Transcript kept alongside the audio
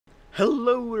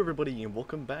Hello everybody and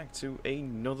welcome back to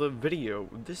another video.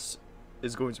 This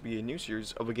is going to be a new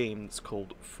series of a game that's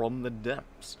called From the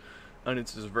Depths. And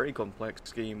it's this very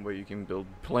complex game where you can build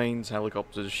planes,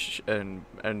 helicopters, and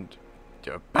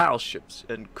battleships,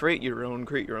 and create your own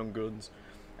guns,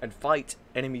 and fight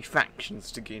enemy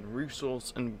factions to gain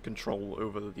resource and control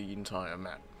over the entire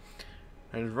map.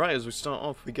 And right as we start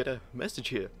off, we get a message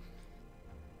here.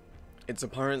 It's a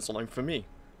pirate's line for me.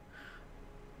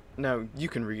 Now, you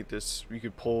can read this. You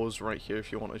could pause right here if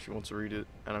you want to read it,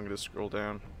 and I'm going to scroll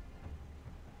down.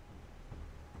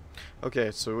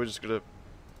 Okay, so we're just going to...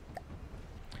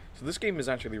 So this game is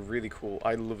actually really cool.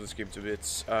 I love this game to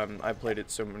bits. I played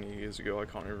it so many years ago, I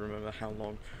can't even remember how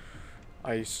long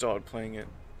I started playing it.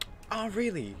 Oh,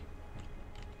 really?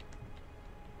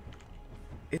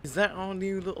 Is that our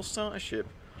new little starter ship?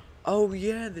 Oh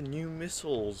yeah, the new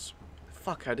missiles.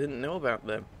 Fuck, I didn't know about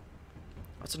them.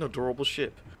 That's an adorable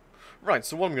ship. Right,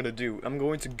 so what I'm going to do, I'm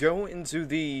going to go into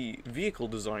the vehicle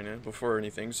designer before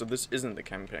anything, so this isn't the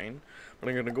campaign, but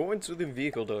I'm going to go into the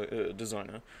vehicle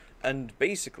designer and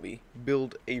basically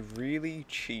build a really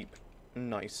cheap,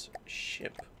 nice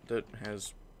ship that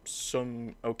has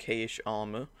some okay-ish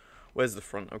armor. Where's the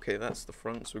front? Okay, that's the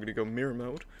front, so we're going to go mirror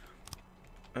mode.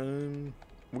 We're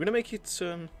going to make it,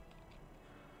 I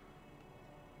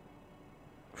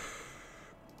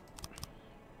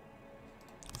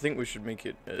think we should make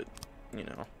it, you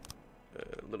know,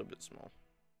 a little bit small.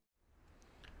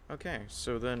 Okay,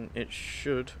 so then it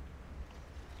should...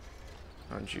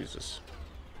 Oh, Jesus.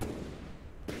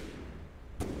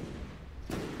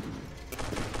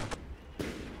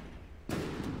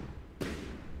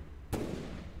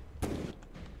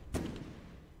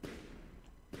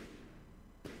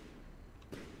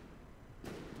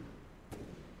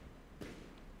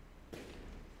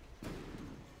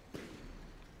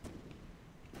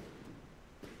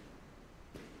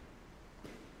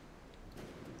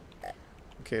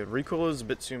 Okay, recoil is a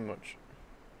bit too much.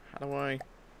 How do I...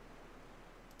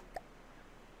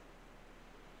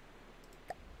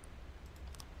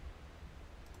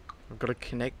 I've got to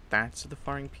connect that to the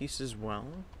firing piece as well.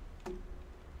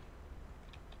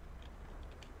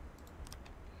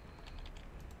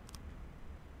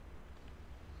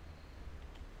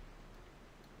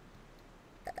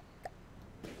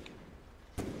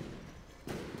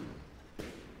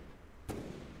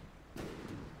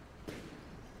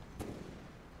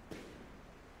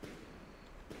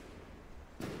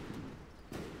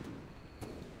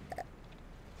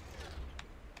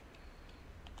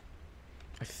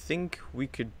 I think we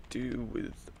could do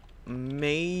with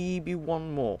maybe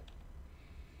one more.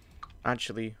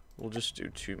 Actually, we'll just do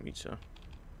 2 meter.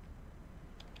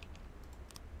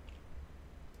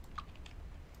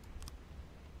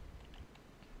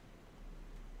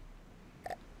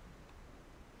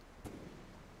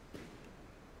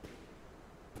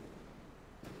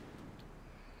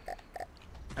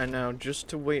 And now, just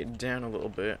to weight it down a little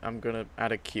bit, I'm gonna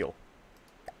add a keel.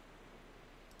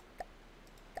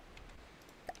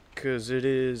 Because it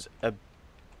is a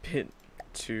bit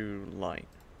too light.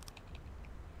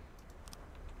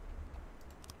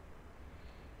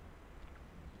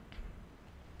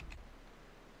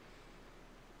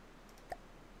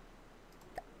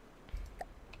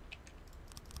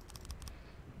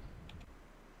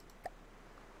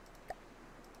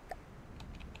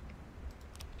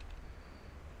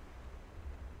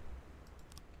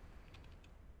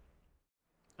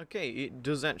 Okay, it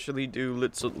does actually do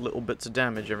little bits of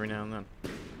damage every now and then.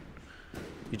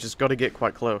 You just gotta get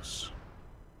quite close.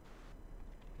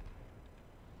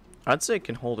 I'd say it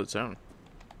can hold its own.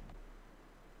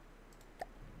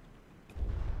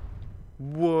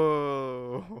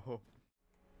 Whoa!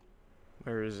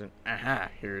 Where is it? Aha,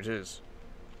 here it is.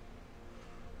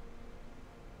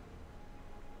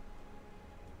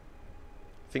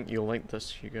 I think you'll like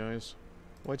this, you guys.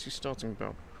 What's he starting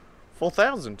about?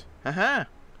 4,000! Haha!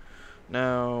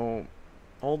 Now,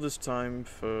 hold this time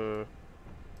for...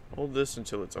 Hold this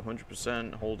until it's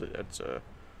 100%. Hold it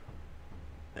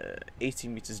at 80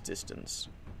 meters distance.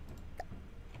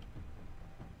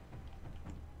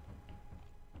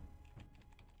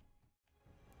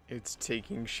 It's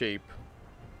taking shape.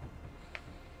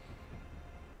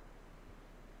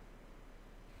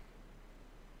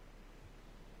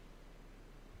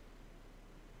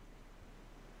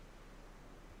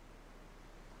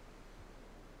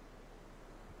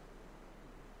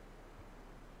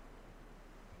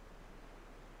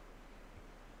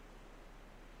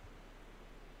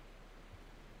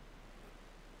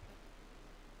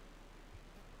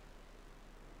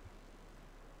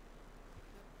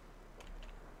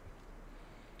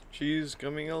 She's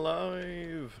coming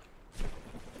alive.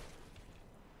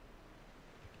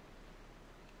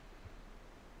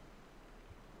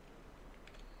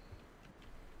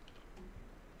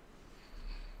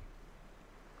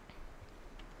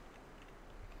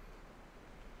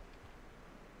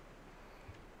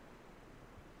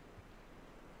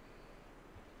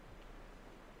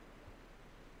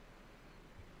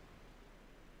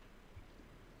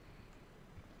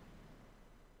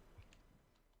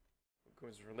 Go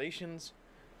into relations,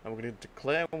 and we're going to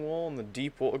declare war on the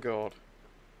Deepwater God.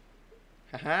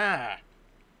 Haha!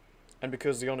 And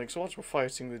because the Onyx Watch were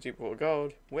fighting the Deepwater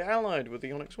God, we're allied with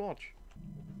the Onyx Watch.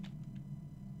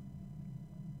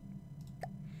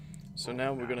 So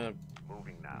now we're gonna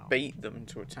bait them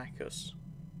to attack us.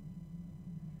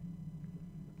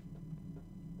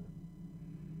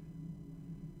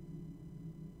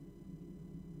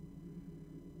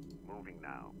 Moving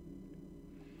now.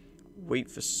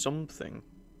 Wait for something.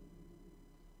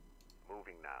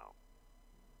 Moving now.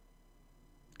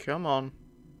 Come on.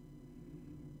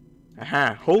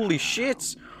 Aha! Holy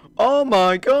shit! Oh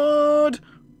my god!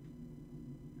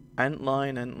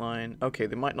 Antline, antline. Okay,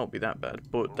 they might not be that bad,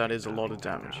 but that is a lot of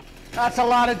damage. That's a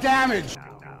lot of damage!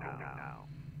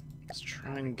 Let's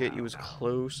try and get you as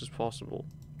close as possible.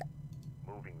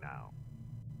 Moving now.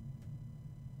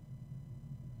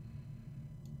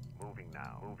 Moving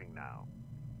now. Moving now.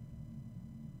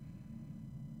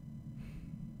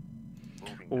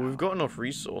 Well, we've got enough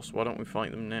resource, why don't we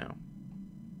fight them now?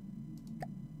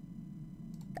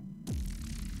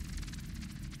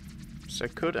 So I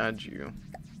could add you.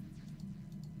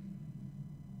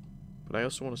 But I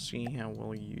also want to see how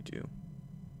well you do.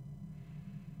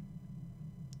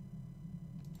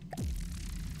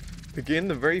 Begin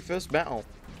the very first battle.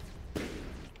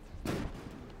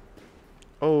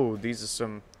 Oh, these are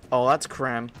some... Oh, that's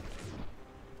cram.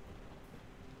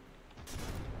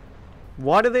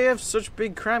 Why do they have such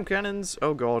big cram cannons?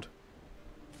 Oh god.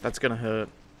 That's gonna hurt.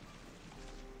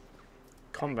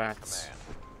 Combats.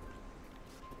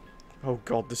 Oh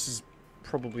god, this is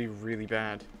probably really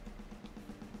bad.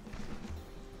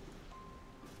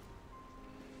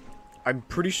 I'm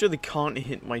pretty sure they can't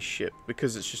hit my ship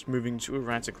because it's just moving too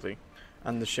erratically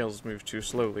and the shells move too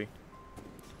slowly.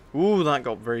 Ooh, that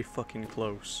got very fucking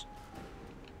close.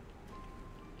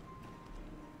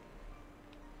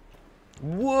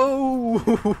 Whoa!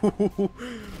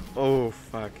 Oh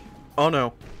fuck. Oh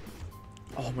no.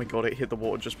 Oh my god, it hit the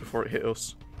water just before it hit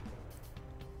us.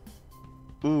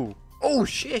 Ooh. Oh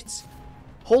shit!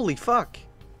 Holy fuck!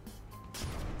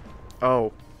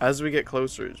 Oh, as we get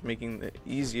closer, it's making it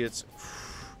easier to...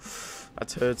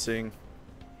 That's hurting.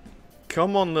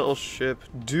 Come on, little ship.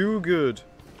 Do good.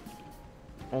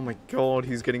 Oh my god,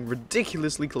 he's getting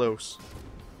ridiculously close.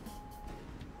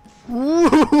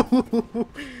 Woo!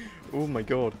 Oh my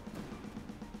god.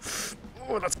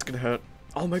 Oh, that's gonna hurt.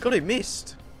 Oh my god, it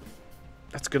missed.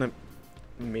 That's gonna...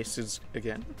 Misses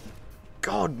again.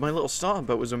 God, my little starter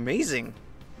boat was amazing.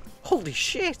 Holy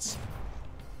shit.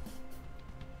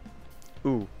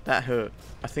 Ooh, that hurt.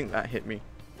 I think that hit me.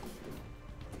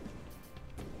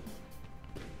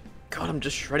 God, I'm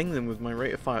just shredding them with my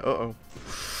rate of fire. Uh-oh.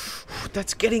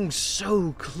 That's getting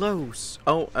so close.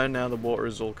 Oh, and now the water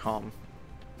is all calm.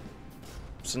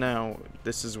 So now,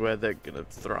 this is where they're gonna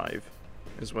thrive.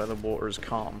 Is where the water is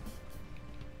calm.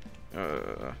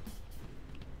 Well,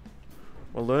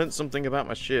 learned something about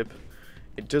my ship.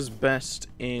 It does best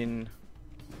in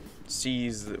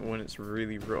seas that when it's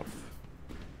really rough.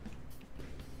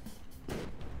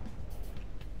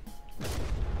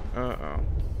 Uh-oh.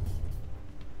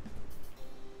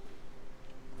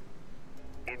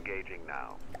 Engaging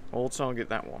now. I'll target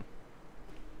that one.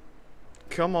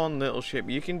 Come on, little ship,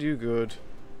 you can do good.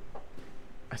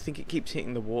 I think it keeps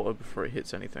hitting the water before it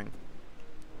hits anything.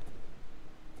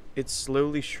 It's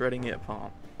slowly shredding it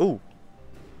apart. Ooh!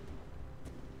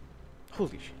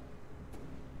 Holy shit.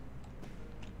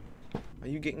 Are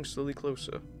you getting slowly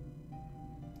closer?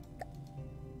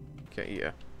 Okay,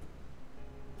 yeah.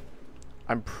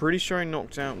 I'm pretty sure I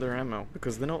knocked out their ammo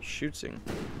because they're not shooting.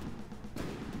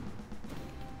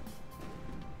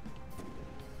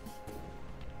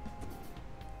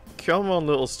 Come on,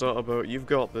 little starter boat, you've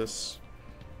got this.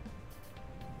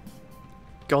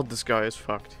 God, this guy is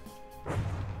fucked.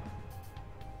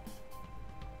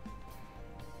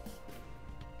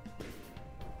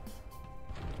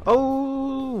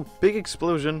 Oh, big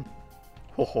explosion.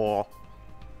 Ho ho.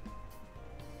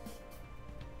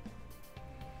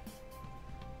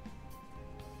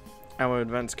 Our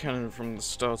advanced cannon from the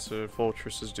starter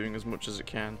fortress is doing as much as it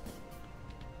can.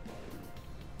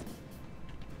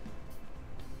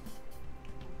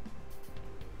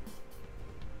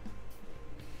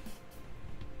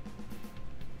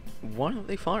 Why aren't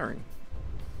they firing?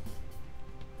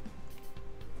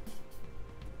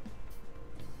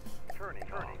 Turning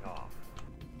off.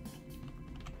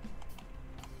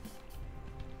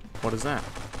 What is that?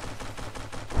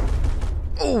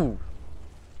 Oh!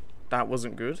 That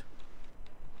wasn't good.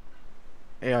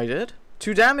 AI did?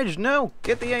 2 damage? No!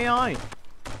 Get the AI!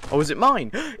 Oh, is it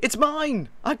mine? It's mine!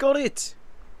 I got it!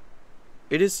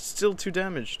 It is still 2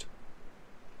 damaged.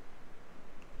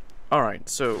 Alright,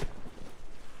 so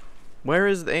where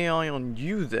is the AI on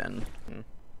you then?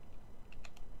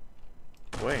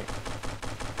 Wait.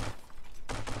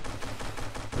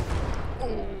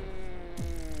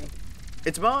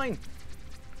 It's mine!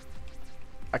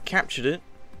 I captured it.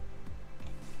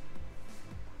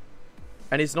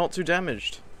 And it's not too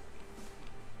damaged.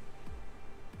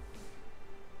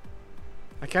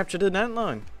 I captured an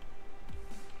antline.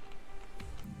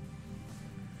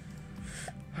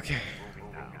 Okay.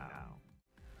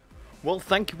 Well,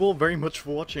 thank you all very much for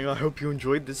watching. I hope you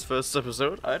enjoyed this first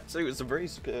episode. I'd say it was a very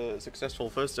successful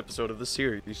first episode of the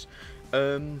series.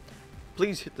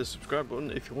 Please hit the subscribe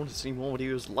button if you want to see more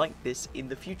videos like this in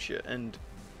the future. And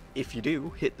if you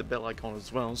do, hit the bell icon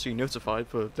as well so you're notified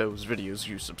for those videos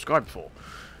you subscribe for.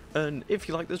 And if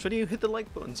you like this video, hit the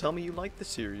like button. Tell me you like the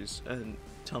series and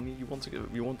tell me you want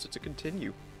it to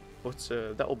continue. But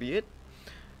that will be it.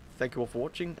 Thank you all for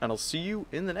watching, and I'll see you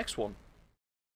in the next one.